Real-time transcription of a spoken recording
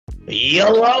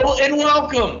Hello and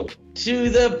welcome to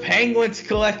the Penguins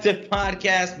Collective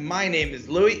Podcast. My name is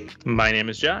Louis. My name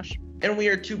is Josh. And we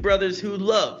are two brothers who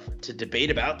love to debate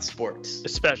about sports.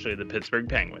 Especially the Pittsburgh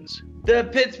Penguins. The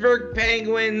Pittsburgh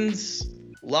Penguins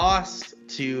lost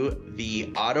to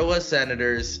the Ottawa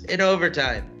Senators in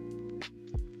overtime.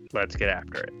 Let's get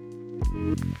after it.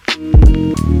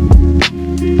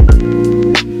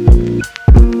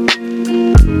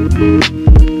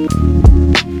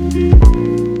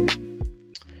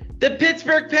 The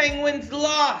Pittsburgh Penguins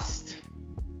lost.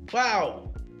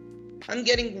 Wow. I'm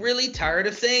getting really tired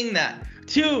of saying that.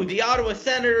 To the Ottawa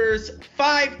Senators,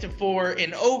 5-4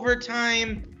 in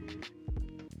overtime.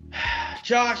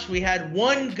 Josh, we had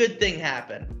one good thing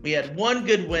happen. We had one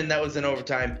good win that was in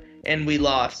overtime, and we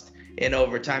lost in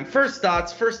overtime. First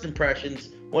thoughts, first impressions.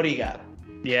 What do you got?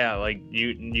 Yeah, like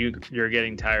you're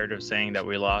getting tired of saying that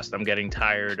we lost. I'm getting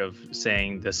tired of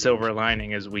saying the silver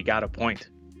lining is we got a point.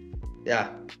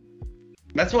 Yeah.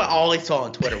 That's what all I saw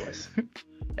on Twitter was.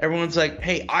 Everyone's like,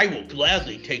 hey, I will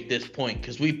gladly take this point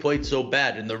because we played so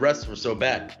bad and the rest were so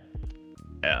bad.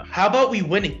 Yeah. How about we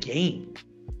win a game?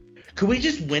 Could we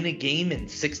just win a game in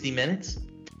 60 minutes?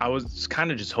 I was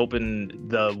kind of just hoping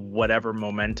the whatever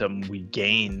momentum we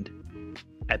gained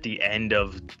at the end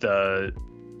of the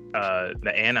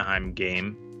Anaheim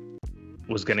game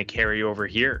was going to carry over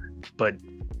here. But,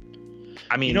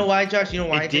 I mean... You know why, Josh? You know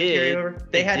why it did carry over?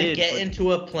 They had to get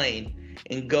into a plane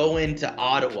and go into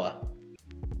Ottawa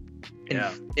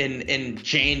in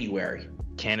January.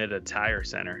 Canada Tire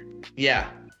Center. Yeah.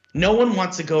 No one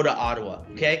wants to go to Ottawa,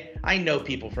 okay? I know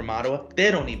people from Ottawa.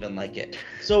 They don't even like it.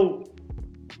 So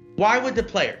why would the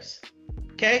players?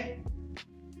 Okay?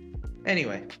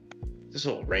 Anyway, just a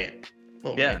little rant.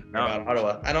 About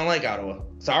Ottawa. I don't like Ottawa.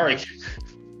 Sorry.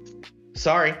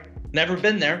 Sorry. Never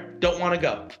been there. Don't want to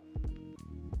go.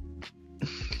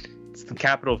 It's the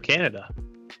capital of Canada.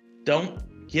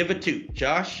 Don't give a toot,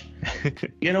 Josh.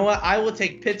 You know what? I will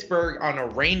take Pittsburgh on a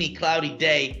rainy, cloudy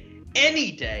day,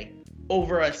 any day,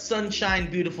 over a sunshine,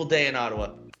 beautiful day in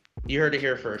Ottawa. You heard it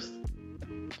here first.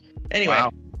 Anyway,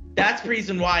 wow. That's the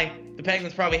reason why the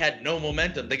Penguins probably had no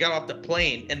momentum. They got off the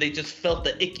plane and they just felt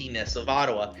the ickiness of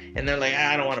Ottawa, and they're like,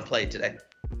 I don't want to play today.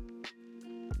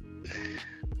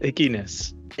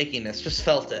 Ickiness. Just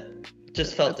felt it.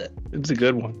 It. It's a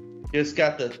good one. Just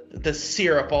got the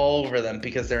syrup all over them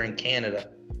because they're in Canada.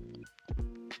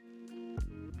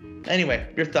 Anyway,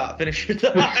 finish your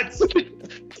thoughts.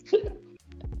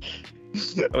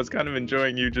 I was kind of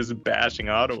enjoying you just bashing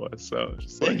Ottawa, so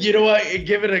just like... You know what?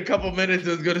 Give it a couple minutes,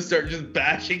 I was going to start just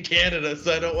bashing Canada,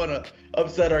 so I don't want to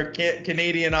upset our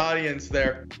Canadian audience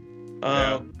there.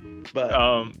 So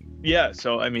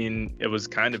I mean, it was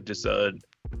kind of just an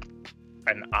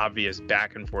obvious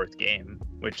back and forth game,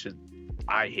 which is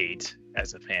I hate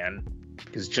as a fan,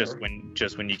 because just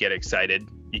when you get excited,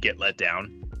 you get let down,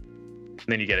 and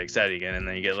then you get excited again, and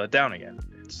then you get let down again.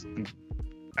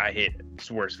 I hate it. It's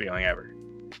the worst feeling ever.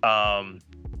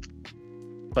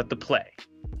 But the play.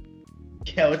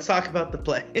 Yeah, let's talk about the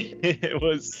play. It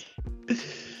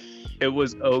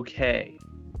was okay.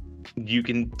 You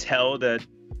can tell that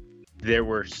there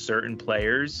were certain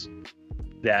players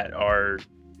that are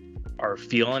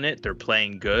feeling it. They're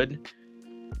playing good.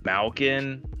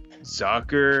 Malkin,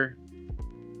 Zucker.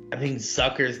 I think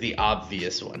Zucker's the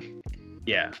obvious one.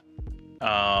 Yeah.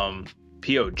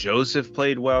 P.O. Joseph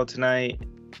played well tonight.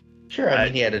 Sure, I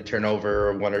mean, he had a turnover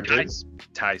or one or two.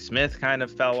 Ty Smith kind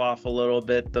of fell off a little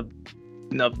bit of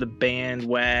the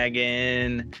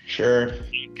bandwagon. Sure.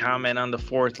 Comment on the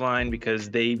fourth line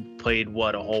because they played,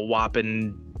 a whole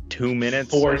whopping 2 minutes?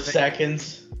 4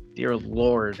 seconds. Dear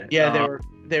Lord. Yeah,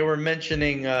 they were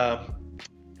mentioning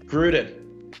Gruden.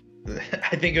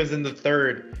 I think it was in the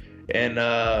third, and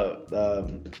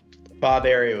Bob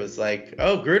Aria was like,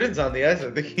 "Oh, Gruden's on the ice. I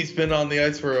think he's been on the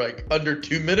ice for like under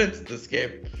 2 minutes this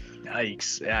game."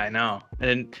 Yikes! Yeah, I know.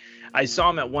 And I saw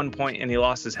him at one point, and he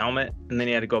lost his helmet, and then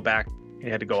he had to go back. He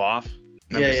had to go off.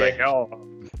 And I'm just like, "Oh,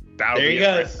 there he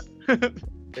goes."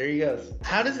 There he goes.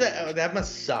 How does that? Oh, that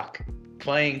must suck.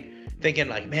 Thinking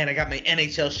like, man, I got my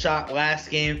NHL shot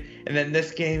last game, and then this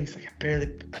game, it's like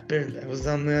I was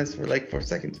on the ice for like 4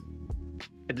 seconds.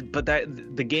 But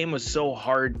the game was so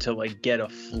hard to like get a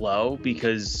flow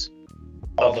because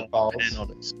all the balls.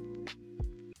 Penalties.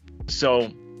 So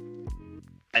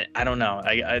I don't know.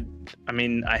 I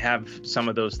mean, I have some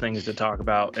of those things to talk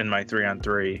about in my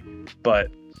 3-on-3,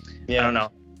 but yeah. I don't know.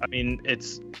 I mean,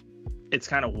 it's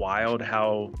kind of wild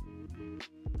how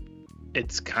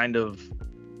it's kind of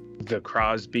the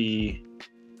Crosby,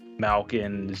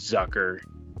 Malkin, Zucker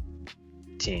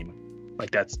team.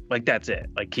 Like that's it.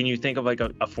 Like, can you think of like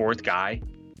a fourth guy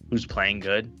who's playing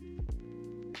good?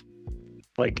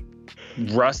 like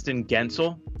Rust and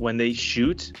Gensel, when they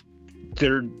shoot,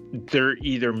 they're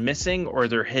either missing or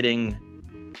they're hitting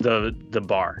the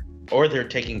bar. Or they're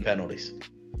taking penalties.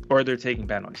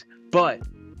 But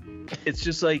it's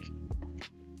just like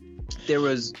there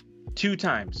was 2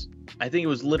 times. I think it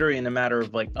was literally in a matter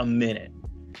of like a minute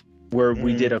where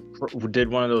we did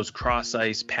one of those cross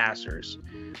ice passers.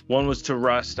 One was to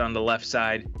Rust on the left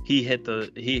side. He hit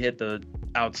the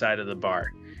outside of the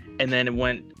bar, and then it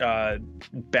went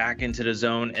back into the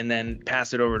zone, and then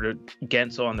passed it over to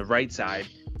Gensel on the right side,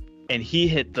 and he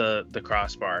hit the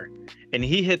crossbar, and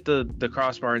he hit the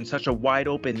crossbar in such a wide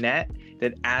open net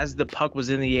that as the puck was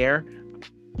in the air,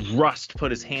 Rust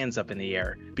put his hands up in the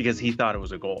air because he thought it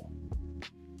was a goal.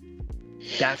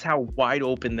 That's how wide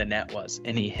open the net was,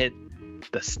 and he hit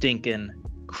the stinking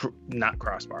not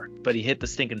crossbar, but he hit the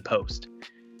stinking post.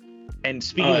 And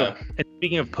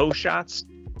speaking of post shots,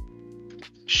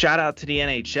 shout out to the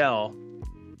NHL.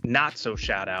 Not so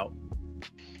shout out.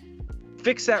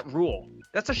 Fix that rule.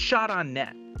 That's a shot on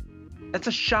net. That's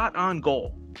a shot on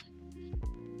goal.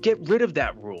 Get rid of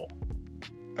that rule.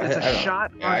 That's a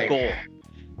shot on goal.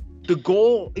 The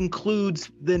goal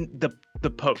includes the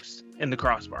post and the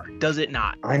crossbar, does it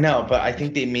not? I know, but I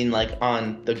think they mean like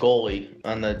on the goalie,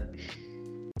 on the.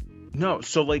 No,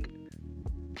 so a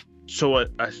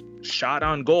shot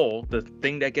on goal, the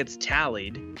thing that gets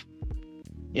tallied.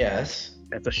 Yes.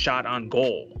 That's a shot on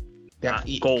goal, not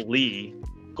goalie.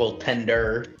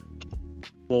 Goaltender.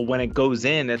 Well, when it goes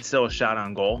in, it's still a shot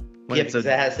on goal. Because it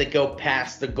has to go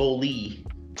past the goalie.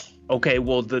 Okay,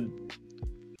 well the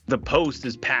post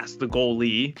is past the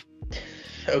goalie.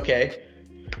 Okay.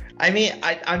 I mean,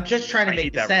 I'm just trying to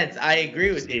make sense. I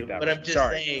agree with you, but I'm just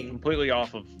saying. Completely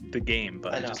off of the game,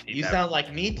 but I know. You sound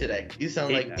like me today. You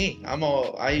sound like me.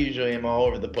 I usually am all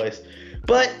over the place.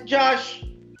 But Josh,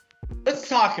 let's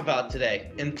talk about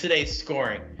today's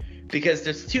scoring, because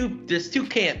there's two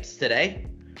camps today.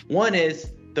 One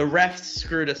is the refs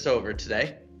screwed us over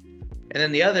today, and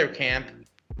then the other camp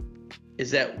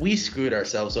is that we screwed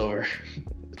ourselves over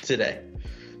today.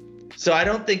 So I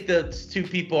don't think those two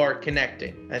people are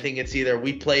connecting. I think it's either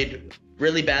we played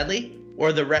really badly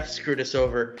or the refs screwed us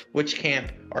over. Which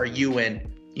camp are you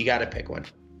in? You got to pick one.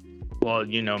 Well,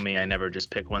 you know me. I never just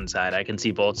pick one side. I can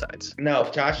see both sides. No,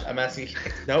 Josh, I'm asking you.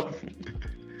 Nope.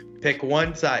 Pick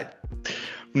one side.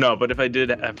 No, but if I did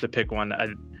have to pick one,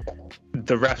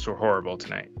 the refs were horrible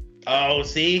tonight. Oh,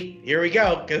 see? Here we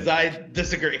go, because I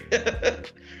disagree.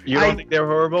 You don't think they were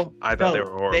horrible? I thought they were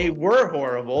horrible. They were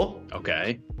horrible.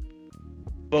 Okay.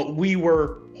 But we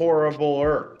were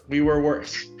horribler. We were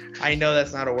worse. I know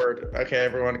that's not a word. Okay,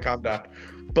 everyone calm down.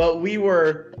 But we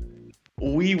were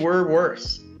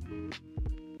worse.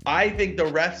 I think the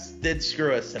refs did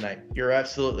screw us tonight. You're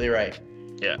absolutely right.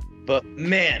 Yeah. But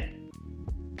man,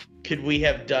 could we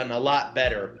have done a lot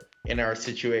better in our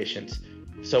situations.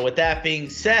 So with that being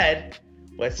said,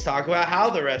 let's talk about how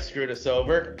the refs screwed us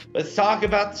over. Let's talk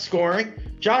about the scoring.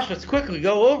 Josh, let's quickly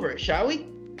go over it, shall we?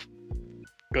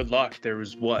 Good luck. There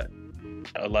was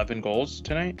 11 goals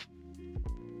tonight?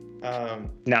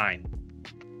 9.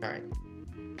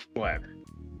 Whatever.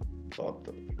 Well,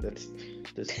 that's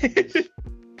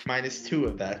minus 2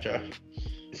 of that, Josh.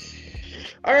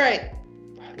 All right.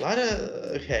 A lot of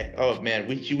okay. Oh man,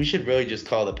 we should really just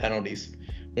call the penalties.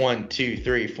 1, 2,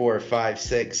 3, 4, 5,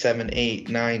 6, 7, 8,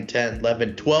 9, 10,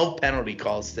 11, 12 penalty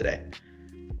calls today.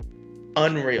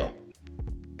 Unreal.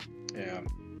 Yeah.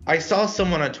 I saw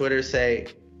someone on Twitter say,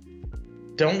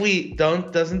 doesn't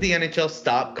the NHL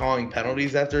stop calling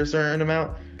penalties after a certain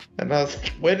amount? And I was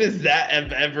like, when has that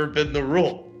have ever been the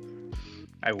rule?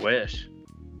 I wish.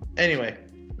 Anyway,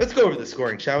 let's go over the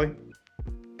scoring, shall we?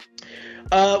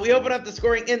 We open up the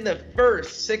scoring in the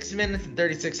first 6 minutes and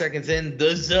 36 seconds in.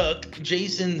 The Zook,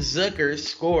 Jason Zucker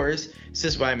scores,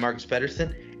 assisted by Marcus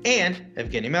Pettersson and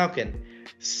Evgeny Malkin.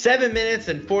 7 minutes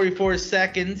and 44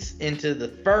 seconds into the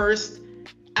first,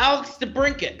 Alex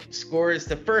DeBrincat scores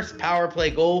the first power play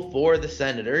goal for the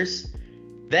Senators.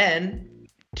 Then,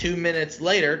 2 minutes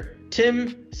later,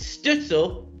 Tim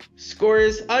Stützle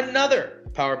scores another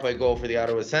power play goal for the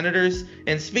Ottawa Senators.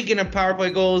 And speaking of power play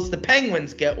goals, the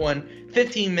Penguins get one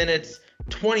 15 minutes,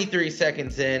 23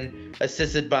 seconds in,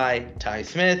 assisted by Ty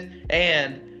Smith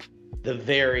and the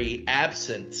very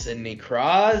absent Sidney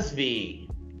Crosby.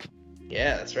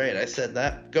 Yeah, that's right. I said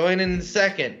that. Going in the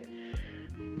second,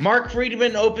 Mark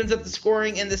Friedman opens up the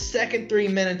scoring in the second 3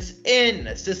 minutes in,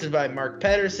 assisted by Mark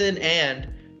Pettersson and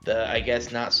the, I guess,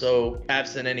 not so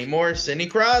absent anymore, Sidney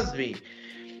Crosby.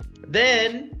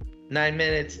 Then, 9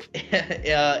 minutes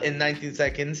in 19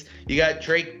 seconds, you got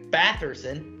Drake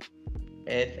Batherson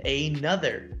with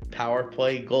another power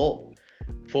play goal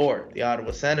for the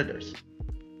Ottawa Senators.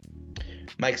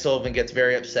 Mike Sullivan gets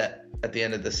very upset at the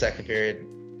end of the second period.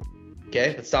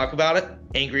 Okay, let's talk about it.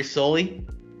 Angry Sully.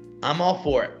 I'm all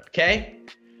for it, okay?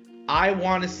 I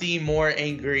want to see more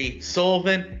angry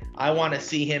Sullivan. I want to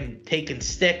see him taking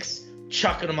sticks,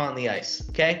 chucking them on the ice,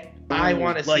 okay? I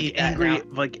want to see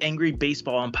angry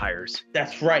baseball umpires.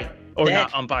 That's right. Or then,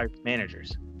 not umpires,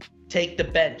 managers. Take the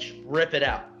bench, rip it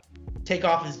out. Take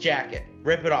off his jacket,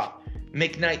 rip it off.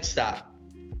 McKnight style.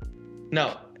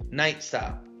 No, Knight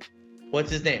style.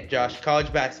 What's his name, Josh?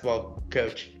 College basketball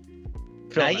coach.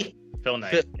 Phil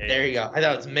Knight. There you go. I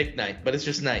thought it was McKnight, but it's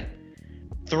just Knight.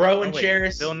 Throwing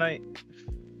chairs. Phil Knight.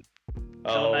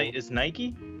 Phil Knight is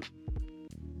Nike?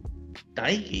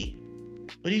 Nike?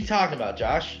 What are you talking about,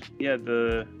 Josh? Yeah,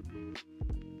 the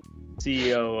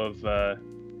CEO of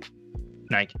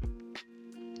Nike.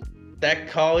 That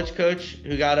college coach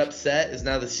who got upset is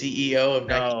now the CEO of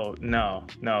Nike? No.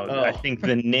 Oh. I think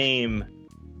the name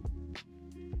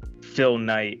Phil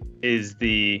Knight is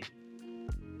the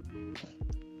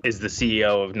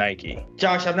CEO of Nike.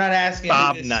 Josh, I'm not asking.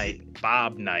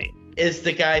 Bob Knight is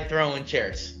the guy throwing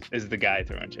chairs.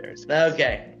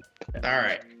 Okay. All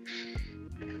right.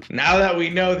 Now that we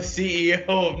know the CEO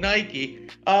of Nike,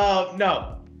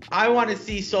 no. I want to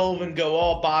see Sullivan go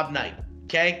all Bob Knight,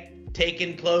 okay?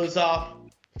 Taking clothes off,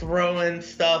 throwing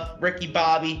stuff, Ricky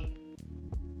Bobby.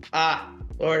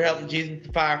 Lord help him, Jesus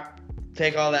fire.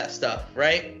 Take all that stuff,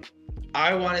 right?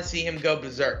 I want to see him go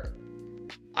berserk.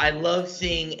 I love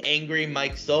seeing angry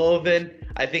Mike Sullivan.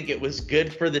 I think it was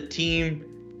good for the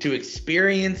team to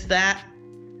experience that.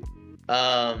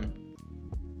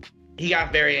 He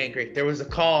got very angry. There was a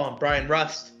call on Brian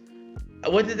Rust.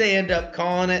 What did they end up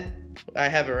calling it? I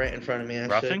have it right in front of me,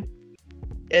 actually. Roughing?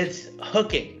 It's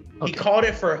hooking. Okay. He called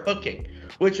it for hooking,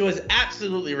 which was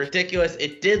absolutely ridiculous.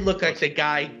 It did look like the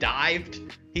guy dived.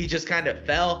 He just kind of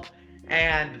fell,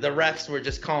 and the refs were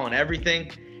just calling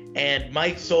everything. And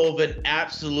Mike Sullivan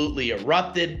absolutely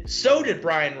erupted. So did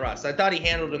Brian Rust. I thought he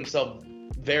handled himself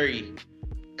very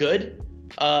good.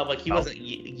 He wasn't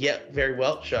yet very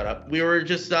well. Shut up. We were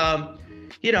just,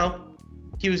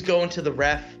 he was going to the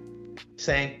ref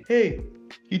saying, hey,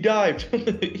 he dived.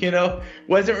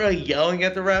 Wasn't really yelling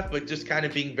at the ref, but just kind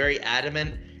of being very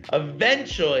adamant.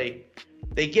 Eventually,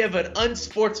 they give an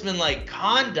unsportsmanlike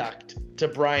conduct to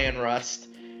Brian Rust.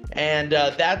 And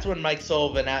that's when Mike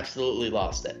Sullivan absolutely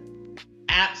lost it.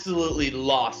 Absolutely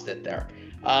lost it there.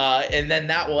 And then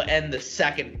that will end the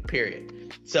second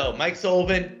period. So Mike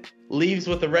Sullivan leaves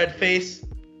with a red face.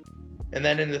 And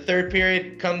then in the third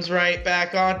period, comes right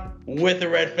back on with a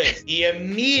red face. He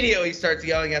immediately starts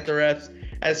yelling at the refs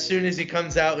as soon as he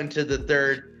comes out into the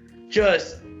third.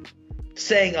 Just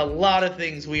saying a lot of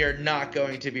things we are not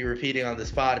going to be repeating on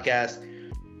this podcast.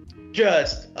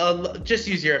 Just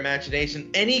use your imagination.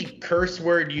 Any curse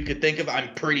word you could think of,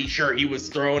 I'm pretty sure he was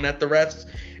throwing at the refs.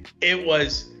 It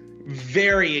was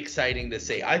very exciting to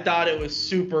see. I thought it was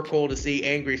super cool to see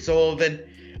angry Sullivan.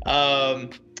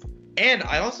 And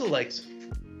I also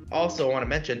want to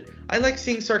mention, I like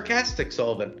seeing sarcastic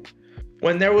Sullivan.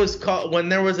 When there was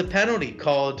a penalty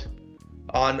called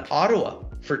on Ottawa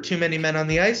for too many men on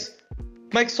the ice,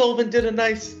 Mike Sullivan did a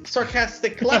nice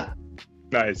sarcastic clap.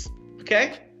 Nice.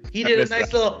 Okay? He did a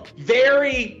nice little,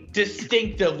 very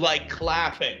distinctive,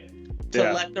 clapping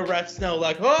to let the refs know,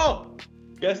 oh,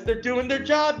 guess they're doing their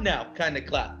job now, kind of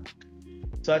clap.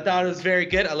 So I thought it was very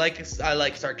good. I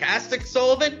like sarcastic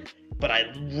Sullivan, but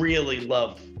I really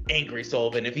love angry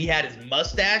Sullivan. If he had his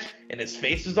mustache and his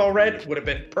face was all red, it would have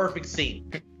been perfect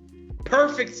scene.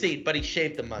 Perfect scene, but he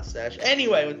shaved the mustache.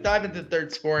 Anyway, let's dive into the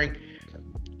third scoring.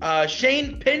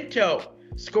 Shane Pinto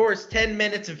scores 10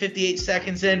 minutes and 58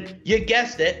 seconds in. You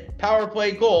guessed it, power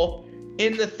play goal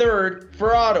in the third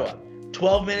for Ottawa.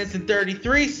 12 minutes and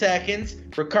 33 seconds.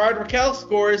 Ricard Raquel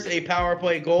scores a power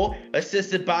play goal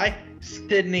assisted by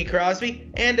Sidney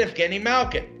Crosby and Evgeny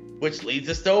Malkin, which leads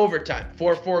us to overtime.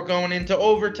 4-4 going into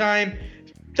overtime.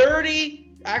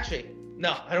 Actually,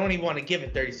 no, I don't even want to give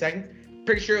it 30 seconds.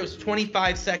 Pretty sure it was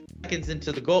 25 seconds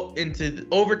into the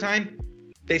overtime.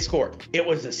 They scored. It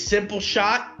was a simple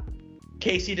shot.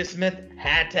 Casey DeSmith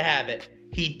had to have it.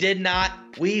 He did not.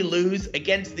 We lose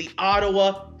against the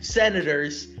Ottawa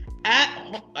Senators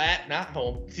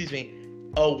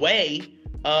away,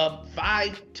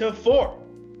 5-4.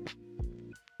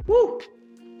 Woo!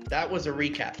 That was a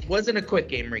recap. Wasn't a quick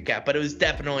game recap, but it was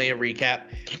definitely a recap.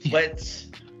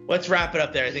 Let's wrap it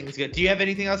up there. I think it's good. Do you have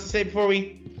anything else to say before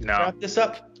we wrap this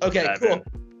up? Okay, cool.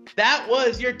 That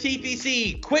was your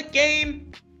TPC quick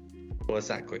game. Well, it's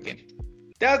not a quick game.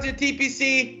 That was your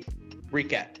TPC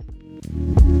recap.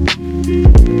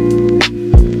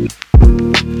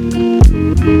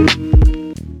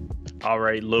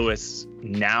 right, Lewis,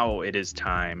 now it is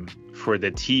time for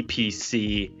the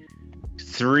TPC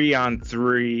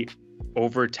 3-on-3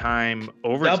 overtime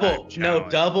challenge.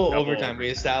 Double overtime. We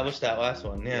established that last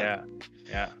one. Yeah.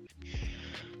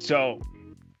 So,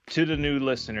 to the new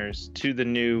listeners, to the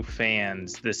new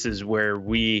fans, this is where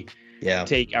we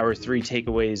take our 3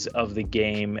 takeaways of the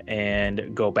game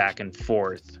and go back and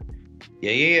forth.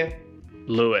 Yeah.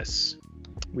 Lewis,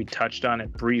 we touched on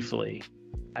it briefly.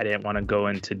 I didn't want to go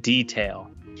into detail.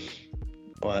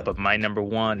 What? But my number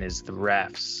 1 is the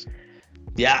refs.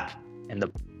 Yeah. And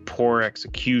the poor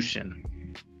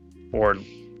execution or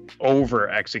over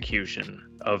execution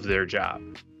of their job.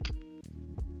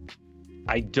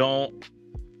 I don't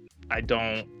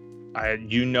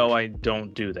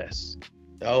do this.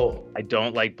 Oh. I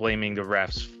don't like blaming the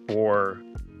refs for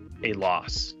a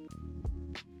loss.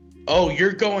 Oh,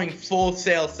 you're going full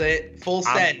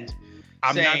send.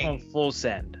 I'm not going full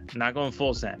send. I'm not going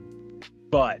full send.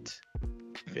 But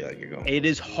I feel like you're going. It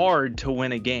is hard to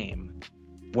win a game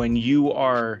when you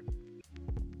are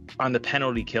on the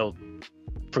penalty kill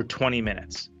for 20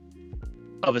 minutes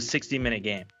of a 60-minute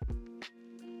game.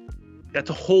 That's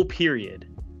a whole period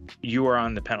you are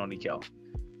on the penalty kill.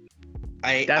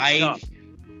 I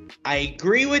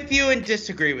agree with you and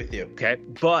disagree with you. Okay,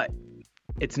 but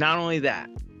it's not only that.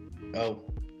 Oh.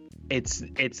 It's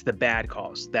the bad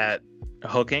calls. That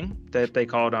hooking that they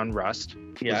called on Rust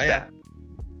was bad.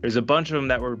 There's a bunch of them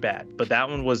that were bad, but that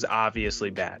one was obviously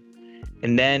bad.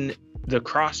 And then the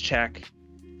cross-check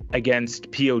against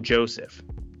P.O. Joseph.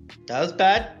 That was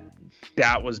bad.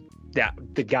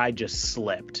 The guy just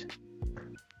slipped.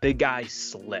 The guy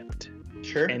slipped.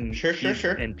 Sure. And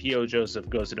P.O. Joseph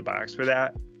goes to the box for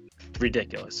that.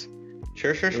 Ridiculous.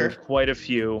 Sure. There were quite a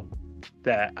few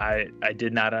that I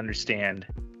did not understand.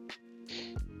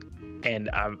 And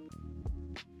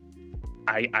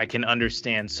I can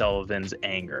understand Sullivan's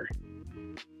anger.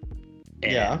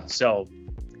 And So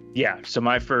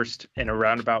my first, in a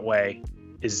roundabout way,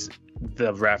 is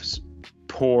the refs'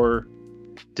 poor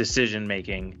decision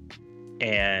making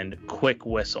and quick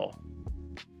whistle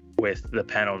with the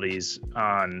penalties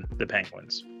on the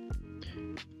Penguins.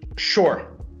 Sure.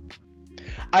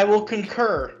 I will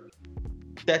concur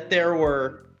that there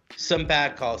were some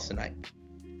bad calls tonight.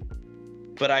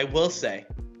 But I will say,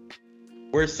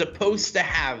 we're supposed to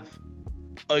have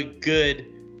a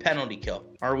good penalty kill,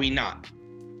 are we not?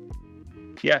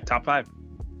 Yeah, top 5.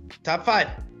 Top 5.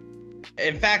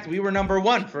 In fact, we were number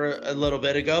 1 for a little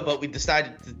bit ago, but we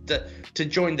decided to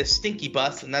join the stinky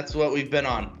bus, and that's what we've been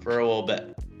on for a little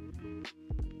bit.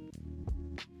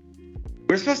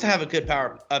 We're supposed to have a good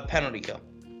penalty kill.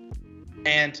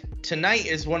 And tonight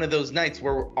is one of those nights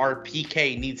where our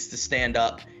PK needs to stand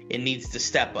up and needs to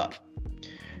step up.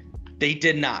 They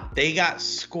did not. They got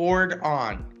scored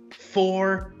on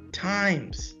 4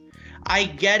 times. I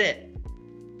get it.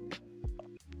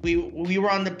 We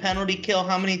were on the penalty kill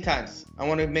how many times? I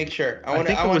want to make sure. I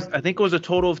think it was a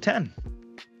total of 10.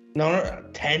 No,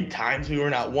 10 times. We were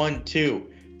not 1,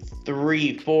 2,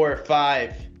 3, 4,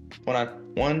 5. Hold on.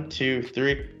 1, 2,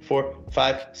 3, 4,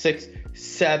 5, 6,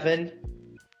 7.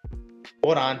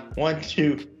 Hold on. 1,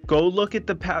 2. Go look at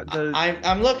the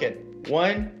I'm looking.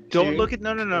 1. Don't look at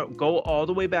no. Go all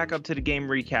the way back up to the game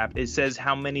recap. It says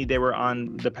how many they were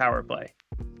on the power play.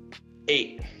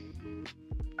 8.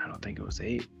 I don't think it was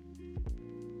 8.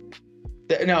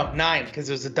 No, 9, because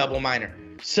it was a double minor.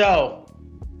 So,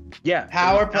 yeah,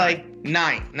 power play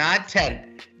 9, not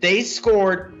 10. They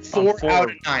scored 4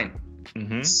 out of 9.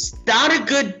 Mm-hmm.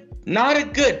 Not a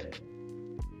good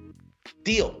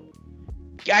deal.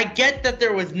 I get that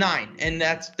there was 9, and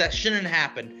that shouldn't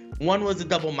happen. 1 was a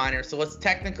double minor, so let's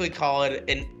technically call it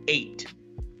an 8.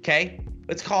 Okay?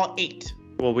 Let's call it 8.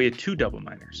 Well, we had 2 double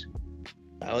minors.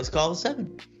 Let's call it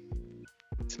 7.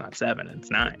 It's not 7, it's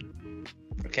 9.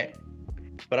 Okay.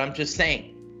 But I'm just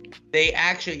saying, they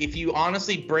actually, if you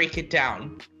honestly break it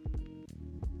down,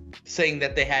 saying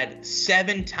that they had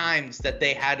 7 times that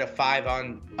they had a 5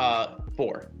 on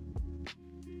 4.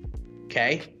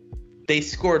 Okay? They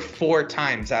scored 4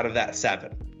 times out of that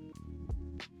 7.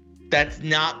 That's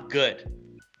not good.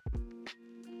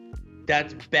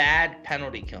 That's bad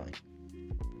penalty killing.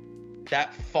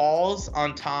 That falls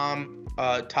on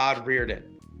Todd Reardon.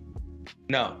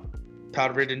 No,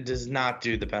 Todd Reardon does not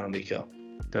do the penalty kill.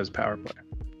 Does power play.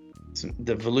 It's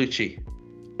the Vellucci.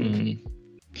 Mm-hmm.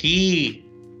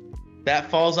 That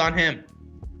falls on him.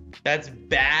 That's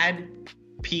bad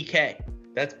PK.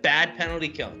 That's bad penalty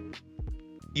killing.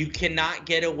 You cannot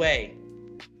get away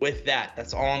with that.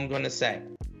 That's all I'm going to say.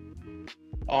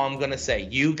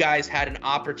 You guys had an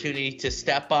opportunity to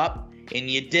step up, and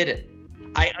you didn't.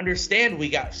 I understand we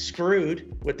got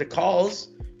screwed with the calls,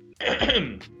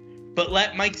 but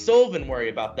let Mike Sullivan worry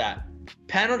about that.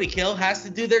 Penalty kill has to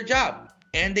do their job,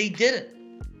 and they didn't.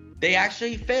 They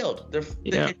actually failed.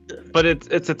 But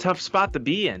it's a tough spot to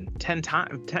be in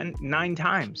 9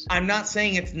 times. I'm not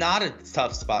saying it's not a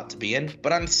tough spot to be in,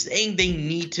 but I'm saying they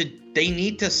need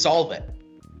to solve it.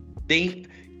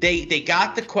 They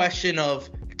got the question of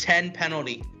 10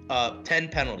 penalties.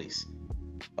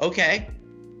 Okay.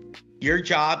 Your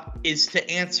job is to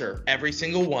answer every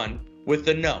single one with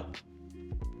a no.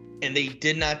 And they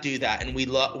did not do that, and we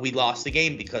lost the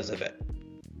game because of it.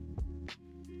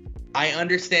 I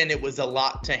understand it was a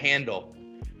lot to handle.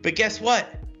 But guess what?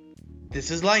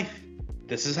 This is life.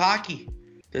 This is hockey.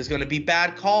 There's going to be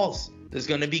bad calls. There's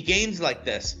going to be games like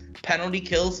this. Penalty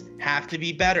kills have to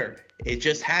be better. It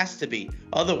just has to be.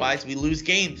 Otherwise, we lose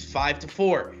games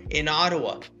 5-4 in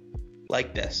Ottawa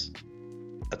like this.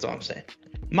 That's all I'm saying.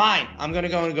 Mine. I'm going to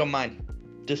go mine.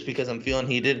 Just because I'm feeling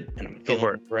heated and I'm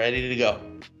feeling ready to go.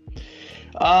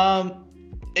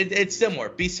 It's similar.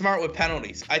 Be smart with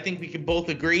penalties. I think we can both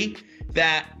agree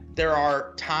that there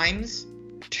are times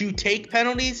to take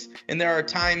penalties and there are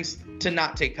times to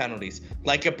not take penalties.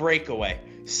 Like a breakaway.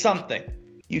 Something.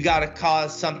 You got to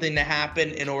cause something to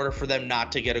happen in order for them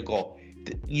not to get a goal.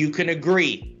 You can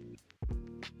agree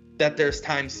that there's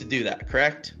times to do that,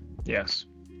 correct? Yes.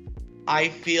 I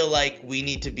feel like we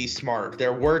need to be smart.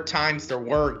 There were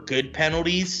good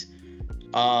penalties.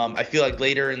 I feel like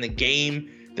later in the game,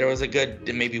 there was a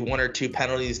good maybe 1 or 2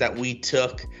 penalties that we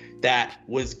took that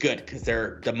was good because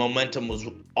the momentum was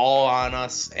all on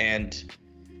us and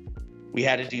we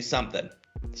had to do something.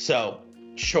 So,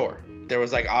 sure, there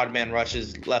was like odd man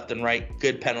rushes left and right,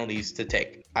 good penalties to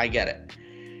take. I get it.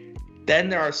 Then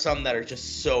there are some that are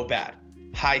just so bad.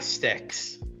 High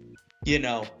sticks.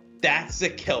 That's the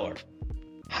killer.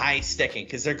 High sticking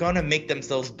because they're going to make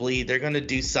themselves bleed. They're going to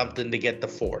do something to get the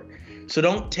 4. So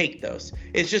don't take those.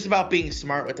 It's just about being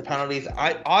smart with the penalties.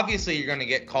 Obviously, you're going to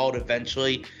get called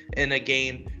eventually in a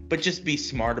game, but just be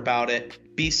smart about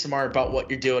it. Be smart about what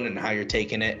you're doing and how you're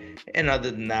taking it. And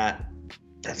other than that,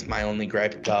 that's my only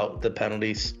gripe about the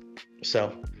penalties.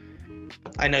 So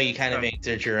I know you kind of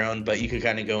answered your own, but you could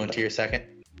kind of go into your second.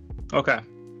 Okay.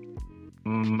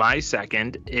 My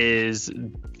second is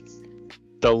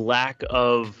the lack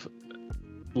of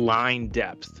line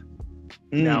depth.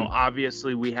 Now,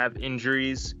 obviously, we have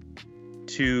injuries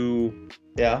to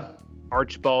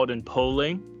Archibald and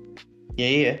Poling.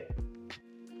 Yeah.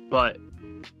 But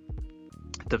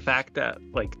the fact that,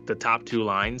 the top 2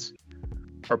 lines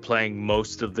are playing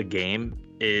most of the game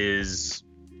is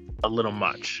a little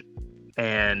much.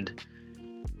 And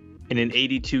in an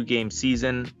 82-game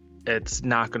season, it's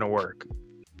not going to work.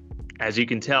 As you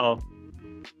can tell,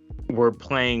 we're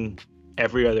playing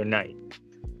every other night.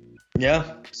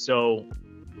 Yeah. So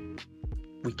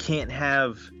we can't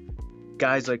have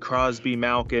guys like Crosby,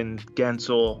 Malkin,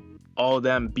 Gensel, all of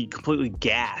them be completely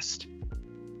gassed,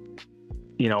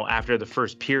 after the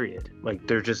first period. Like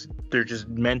they're just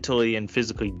mentally and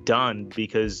physically done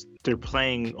because they're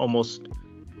playing almost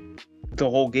the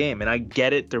whole game. And I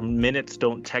get it, their minutes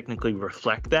don't technically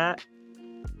reflect that.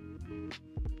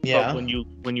 Yeah. But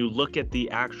when you look at the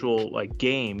actual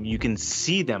game, you can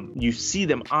see them. You see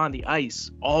them on the ice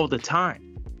all the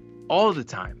time.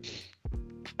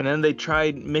 And then they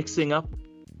tried mixing up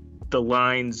the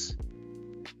lines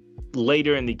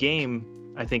later in the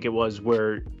game. I think it was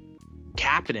where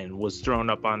Kapanen was thrown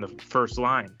up on the first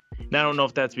line. And I don't know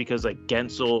if that's because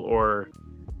Gensel or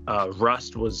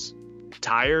Rust was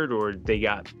tired or they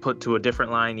got put to a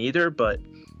different line either. But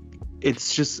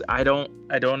it's just I don't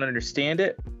understand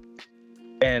it.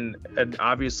 And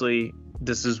obviously,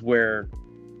 this is where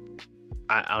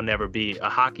I'll never be a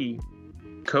hockey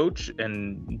coach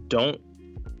and don't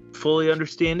fully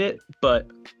understand it. But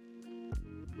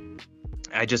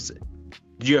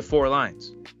you have 4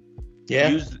 lines.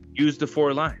 Yeah. Use the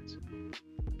 4 lines.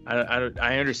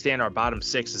 I understand our bottom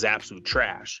 6 is absolute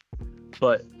trash,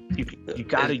 but you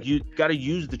gotta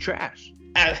use the trash.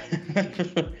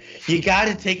 You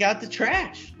gotta take out the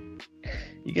trash.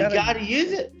 You gotta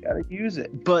use it. Gotta use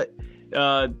it. But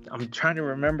I'm trying to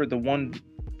remember the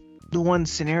one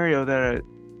scenario that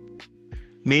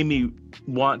made me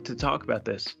want to talk about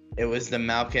this. It was the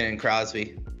Malkin and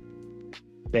Crosby.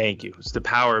 Thank you. It's the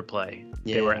power play.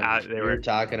 Yeah, we were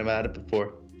talking about it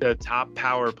before. The top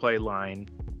power play line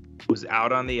was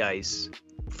out on the ice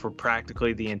for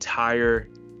practically the entire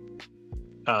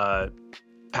power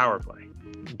play.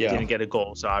 Yeah. Didn't get a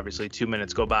goal, so obviously 2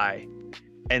 minutes go by.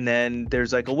 And then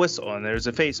there's a whistle and there's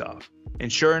a face-off.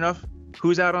 And sure enough,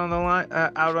 who's out on the line?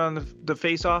 Out on the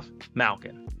face-off?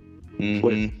 Malkin.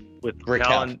 Mm-hmm. with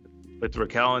Raquel.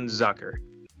 Raquel and Zucker.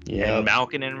 Yeah. And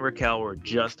Malkin and Raquel were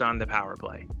just on the power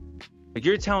play. Like,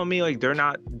 you're telling me like they're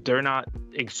not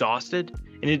exhausted,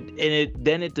 and it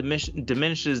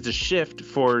diminishes the shift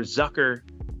for Zucker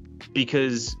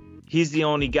because he's the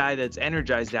only guy that's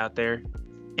energized out there,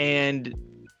 and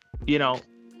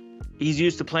he's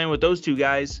used to playing with those two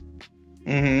guys,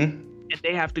 and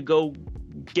they have to go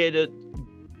get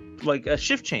a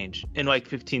shift change in like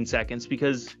 15 seconds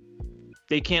because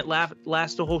they can't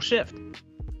last the whole shift.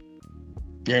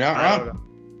 You're not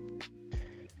wrong.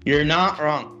 You're not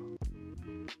wrong.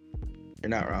 You're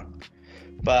not wrong.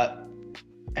 But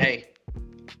hey,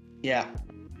 yeah,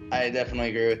 I definitely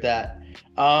agree with that.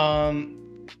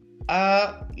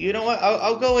 You know what?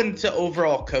 I'll go into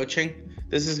overall coaching.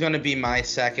 This is going to be my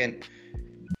second.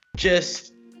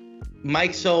 Just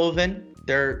Mike Sullivan.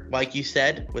 There, like you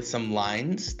said, with some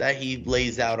lines that he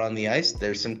lays out on the ice.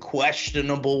 There's some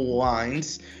questionable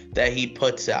lines that he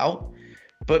puts out.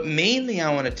 But mainly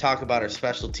I want to talk about our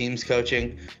special teams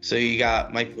coaching. So you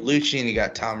got Mike Vellucci and you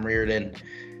got Tom Reardon.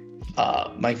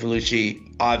 Mike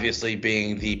Vellucci obviously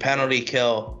being the penalty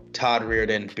kill, Todd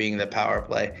Reardon being the power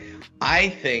play. I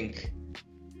think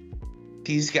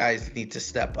these guys need to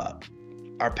step up.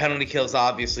 Our penalty kill's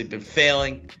obviously been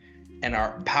failing, and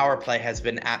our power play has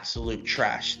been absolute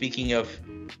trash. Speaking of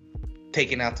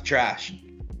taking out the trash,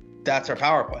 that's our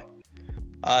power play.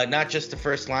 Not just the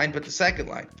first line, but the second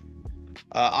line.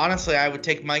 Honestly, I would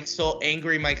take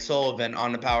angry Mike Sullivan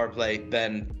on the power play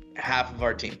than half of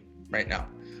our team right now.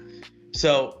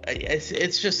 So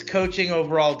it's just coaching,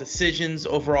 overall decisions,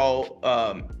 overall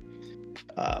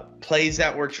plays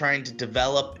that we're trying to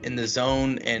develop in the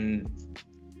zone, and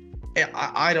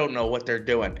I don't know what they're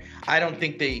doing. I don't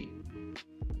think they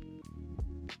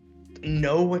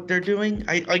know what they're doing.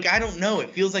 I don't know. It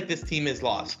feels like this team is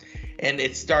lost, and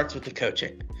it starts with the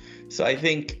coaching. So I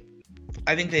think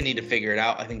they need to figure it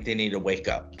out. I think they need to wake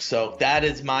up. So that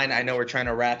is mine. I know we're trying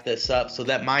to wrap this up. So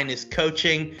that mine is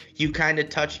coaching. You kind of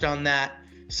touched on that.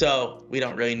 So we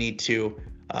don't really need to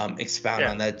expound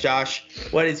on that. Josh,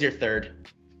 what is your third?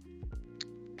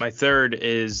 My third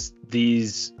is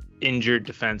these injured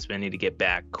defensemen need to get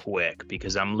back quick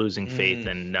because I'm losing faith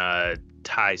in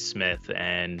Ty Smith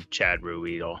and Chad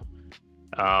Ruedel.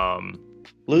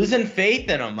 Losing faith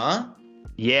in them, huh?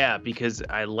 Yeah, because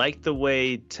I like the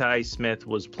way Ty Smith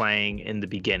was playing in the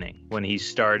beginning when he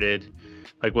started,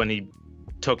 like when he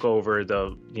took over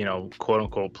the, quote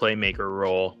unquote playmaker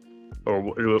role, or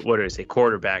what did I say,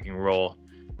 quarterbacking role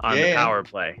on the power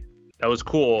play. That was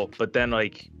cool, but then I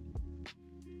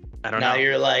don't know. Now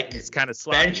you're like, it's kind of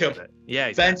sloppy with it. Yeah,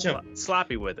 he's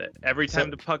sloppy with it. Every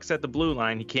time the puck's at the blue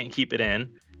line, he can't keep it in,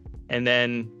 and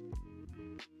then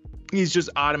he's just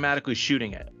automatically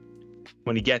shooting it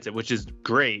when he gets it, which is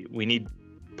great. We need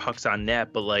pucks on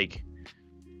net, but I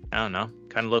don't know,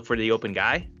 kind of look for the open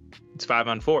guy. It's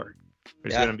 5-on-4.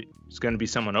 There's gonna be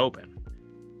someone open.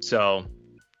 So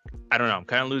I don't know. I'm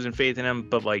kind of losing faith in him,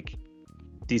 but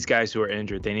these guys who are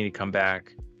injured, they need to come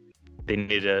back. We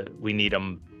need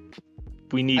them.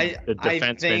 We need the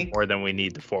defensemen more than we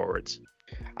need the forwards.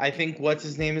 I think what's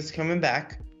his name is coming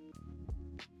back.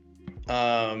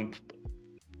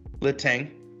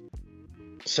 Letang.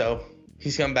 So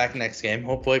he's coming back next game,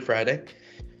 hopefully Friday.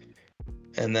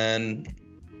 And then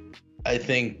I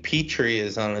think Petrie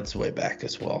is on its way back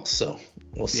as well. So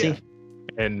we'll see. Yeah.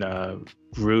 And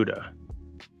Ruda.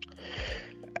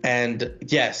 And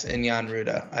yes, and Jan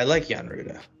Ruda. I like Jan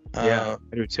Ruda. Yeah,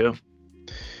 I do too.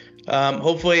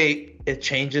 Hopefully it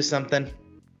changes something.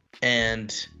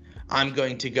 And I'm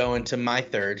going to go into my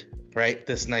third, right?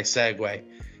 This nice segue.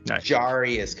 Nice.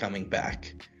 Jari is coming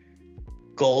back.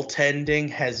 Goaltending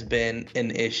has been an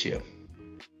issue.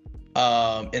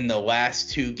 In the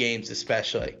last two games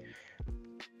especially.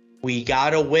 We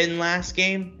got a win last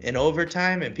game in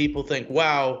overtime, and people think,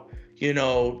 wow,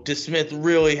 DeSmith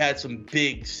really had some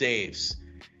big saves.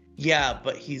 Yeah,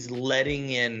 but he's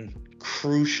letting in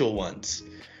crucial ones.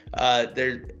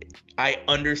 I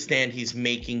understand he's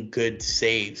making good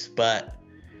saves, but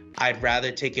I'd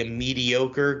rather take a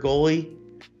mediocre goalie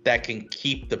that can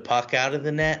keep the puck out of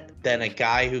the net than a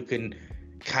guy who can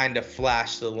kind of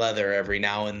flash the leather every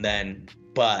now and then,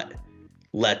 but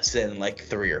lets in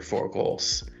 3 or 4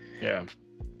 goals. Yeah.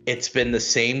 It's been the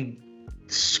same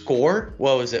score.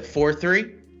 What was it?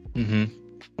 4-3? Mm-hmm.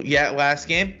 Yeah, last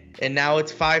game. And now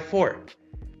it's 5-4.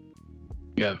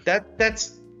 Yeah.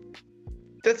 That's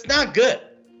not good.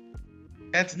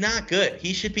 That's not good.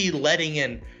 He should be letting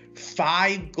in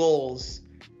 5 goals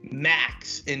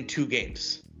max in 2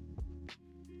 games.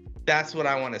 That's what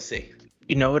I want to see.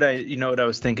 You know what I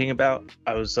was thinking about?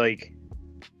 I was like,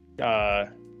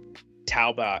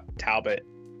 Talbot,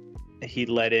 he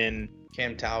let in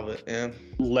Cam Talbot, yeah.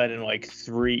 Let in like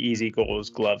 3 easy goals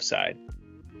glove side.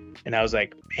 And I was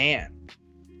like, man,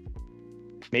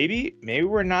 maybe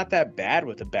we're not that bad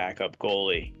with a backup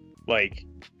goalie. Like,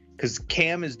 because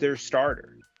Cam is their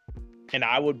starter. And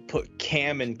I would put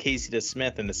Cam and Casey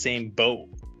DeSmith in the same boat.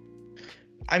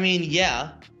 I mean,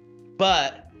 yeah,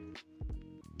 but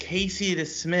Casey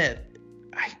DeSmith,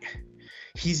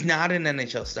 he's not an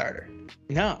NHL starter.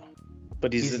 No,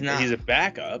 but he's a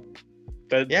backup.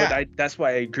 But that's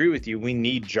why I agree with you. We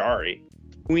need Jari.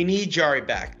 We need Jari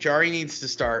back. Jari needs to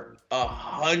start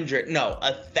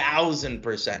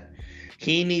 1,000%.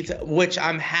 He needs, which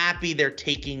I'm happy they're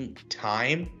taking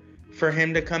time for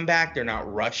him to come back. They're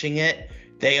not rushing it.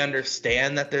 They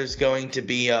understand that there's going to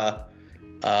be a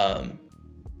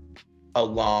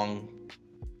long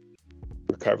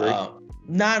recovery.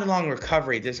 Not a long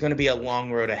recovery. There's going to be a long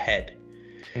road ahead.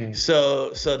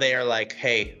 So they are like,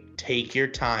 hey, take your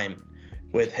time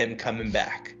with him coming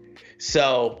back.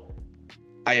 So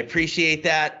I appreciate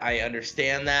that. I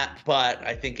understand that, but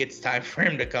I think it's time for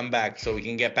him to come back so we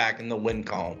can get back in the win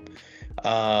column.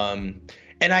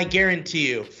 And I guarantee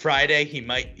you, Friday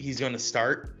he's going to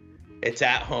start. It's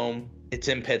at home. It's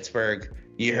in Pittsburgh.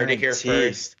 You heard it here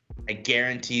first. I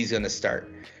guarantee he's going to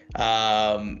start.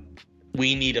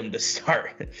 We need him to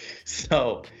start.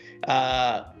 So,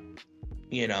 the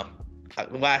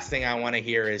last thing I want to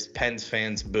hear is Pens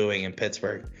fans booing in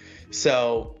Pittsburgh.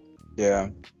 So, yeah,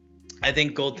 I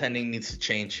think goaltending needs to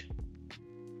change.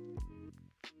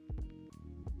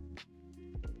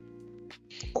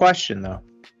 Question though.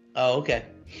 Oh, okay.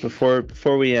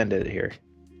 Before we end it here.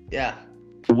 Yeah.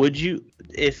 Would you,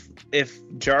 if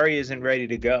Jari isn't ready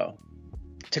to go,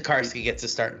 Tokarski gets a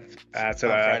start. That's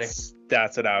what I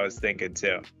was thinking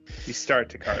too. You start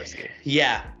Tokarski.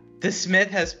 Yeah. DeSmith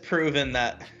has proven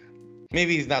that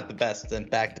maybe he's not the best in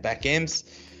back-to-back games.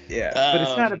 Yeah, but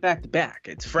it's not a back-to-back.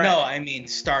 It's Friday. No, I mean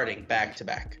starting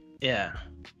back-to-back. Yeah.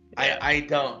 I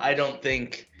don't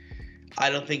think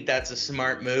that's a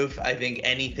smart move. I think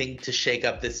anything to shake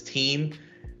up this team,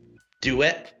 do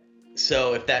it.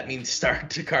 So if that means start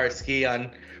Tokarski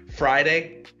on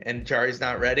Friday and Jari's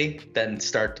not ready, then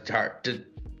start to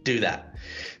do that.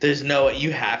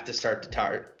 You have to start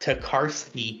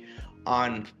Tokarski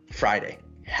on Friday.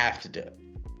 Have to do it.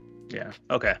 Yeah.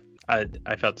 Okay. I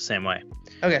felt the same way.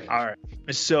 Okay. All right.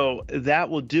 So that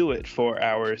will do it for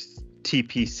our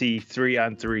TPC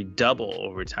 3-on-3 double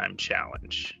overtime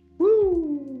challenge.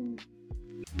 Woo!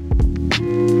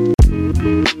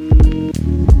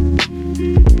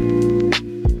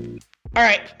 All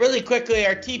right, really quickly,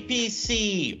 our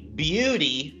TPC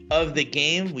beauty of the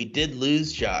game. We did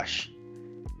lose Josh,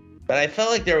 but I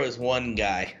felt like there was one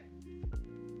guy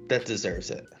that deserves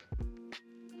it.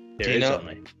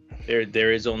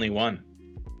 There is only one.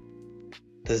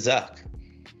 The Zuck.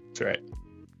 That's right.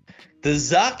 The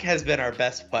Zuck has been our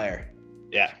best player.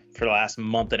 Yeah, for the last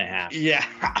month and a half. Yeah,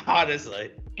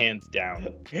 honestly. Hands down.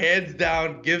 Hands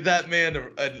down. Give that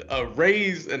man a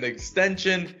raise, an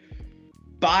extension.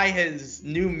 Buy his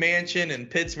new mansion in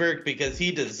Pittsburgh because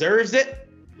he deserves it.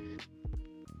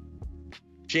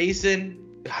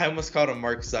 I almost called him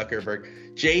Mark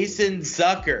Zuckerberg. Jason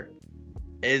Zucker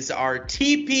is our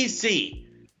TPC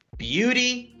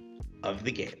beauty of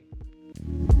the game.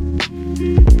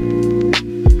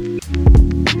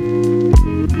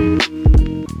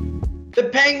 The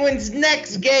Penguins'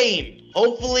 next game,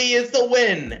 hopefully is the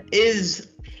win, is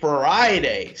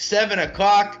Friday, 7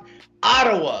 o'clock.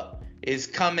 Ottawa is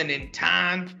coming in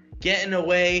time, getting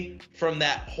away from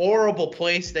that horrible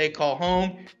place they call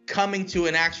home, coming to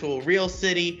an actual real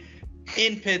city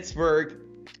in Pittsburgh,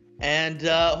 and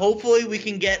hopefully we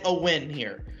can get a win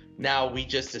here. Now, we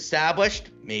just established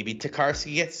maybe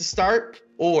Tokarski gets to start,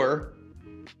 or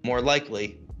more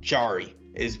likely, Jari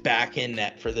is back in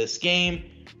net for this game.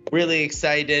 Really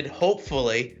excited.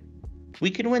 Hopefully,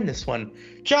 we can win this one.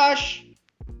 Josh,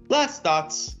 last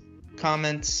thoughts,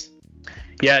 comments?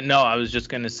 Yeah, no, I was just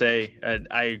gonna say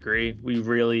I agree. We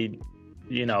really,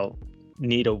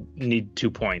 need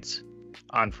 2 points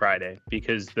on Friday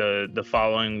because the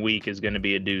following week is gonna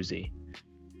be a doozy.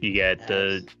 You get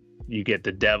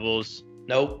the Devils.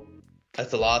 Nope,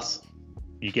 that's a loss.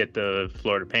 You get the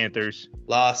Florida Panthers.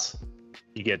 Loss.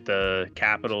 You get the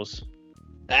Capitals.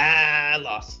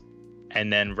 Loss.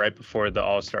 And then right before the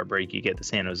All-Star break, you get the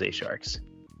San Jose Sharks.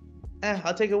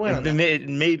 I'll take a win on that.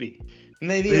 Maybe.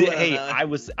 Hey, I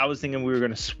was thinking we were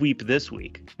gonna sweep this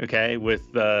week, okay, with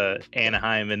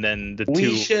Anaheim and then the two.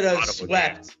 We should have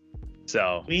swept. Games.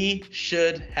 So we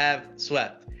should have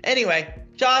swept. Anyway,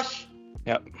 Josh.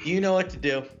 Yep. You know what to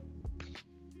do.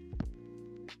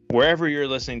 wherever you're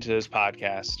listening to this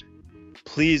podcast,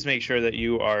 please make sure that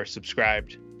you are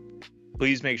subscribed.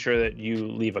 Please make sure that you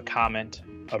leave a comment,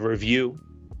 a review,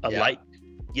 a like,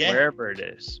 wherever it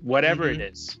is, whatever it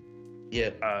is,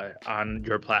 on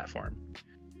your platform.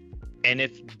 And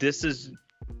if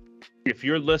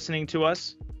you're listening to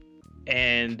us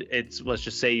and let's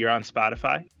just say you're on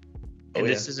Spotify and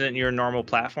this isn't your normal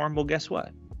platform, well, guess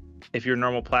what? If your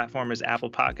normal platform is Apple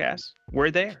Podcasts,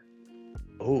 we're there.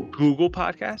 Oh, Google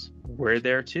Podcasts, we're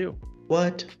there too.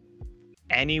 What?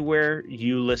 Anywhere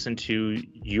you listen to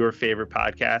your favorite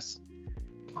podcasts,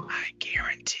 I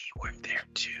guarantee we're there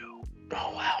too.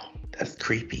 Oh, wow. That's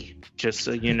creepy. Just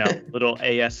so you know, little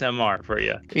ASMR for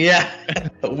you. Yeah,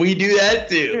 we do that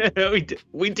too.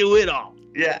 we do it all.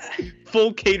 Yeah.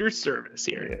 Full cater service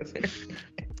here.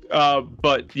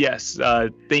 But yes,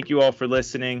 thank you all for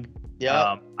listening.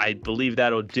 Yeah. I believe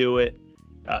that'll do it.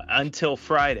 Until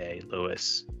Friday,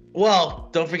 Lewis. Well,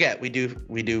 don't forget, we do.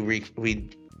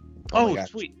 Tweet.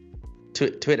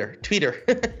 Twitter.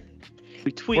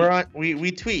 We tweet.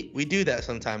 We tweet. We do that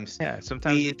sometimes. Yeah,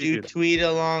 sometimes we do tweet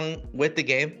along with the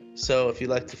game. So if you'd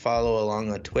like to follow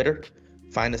along on Twitter,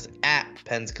 find us at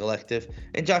Pens Collective.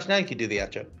 And Josh, now you can do the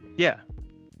outro. Yeah.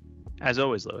 As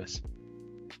always, Lewis.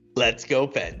 Let's go,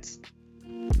 Pens.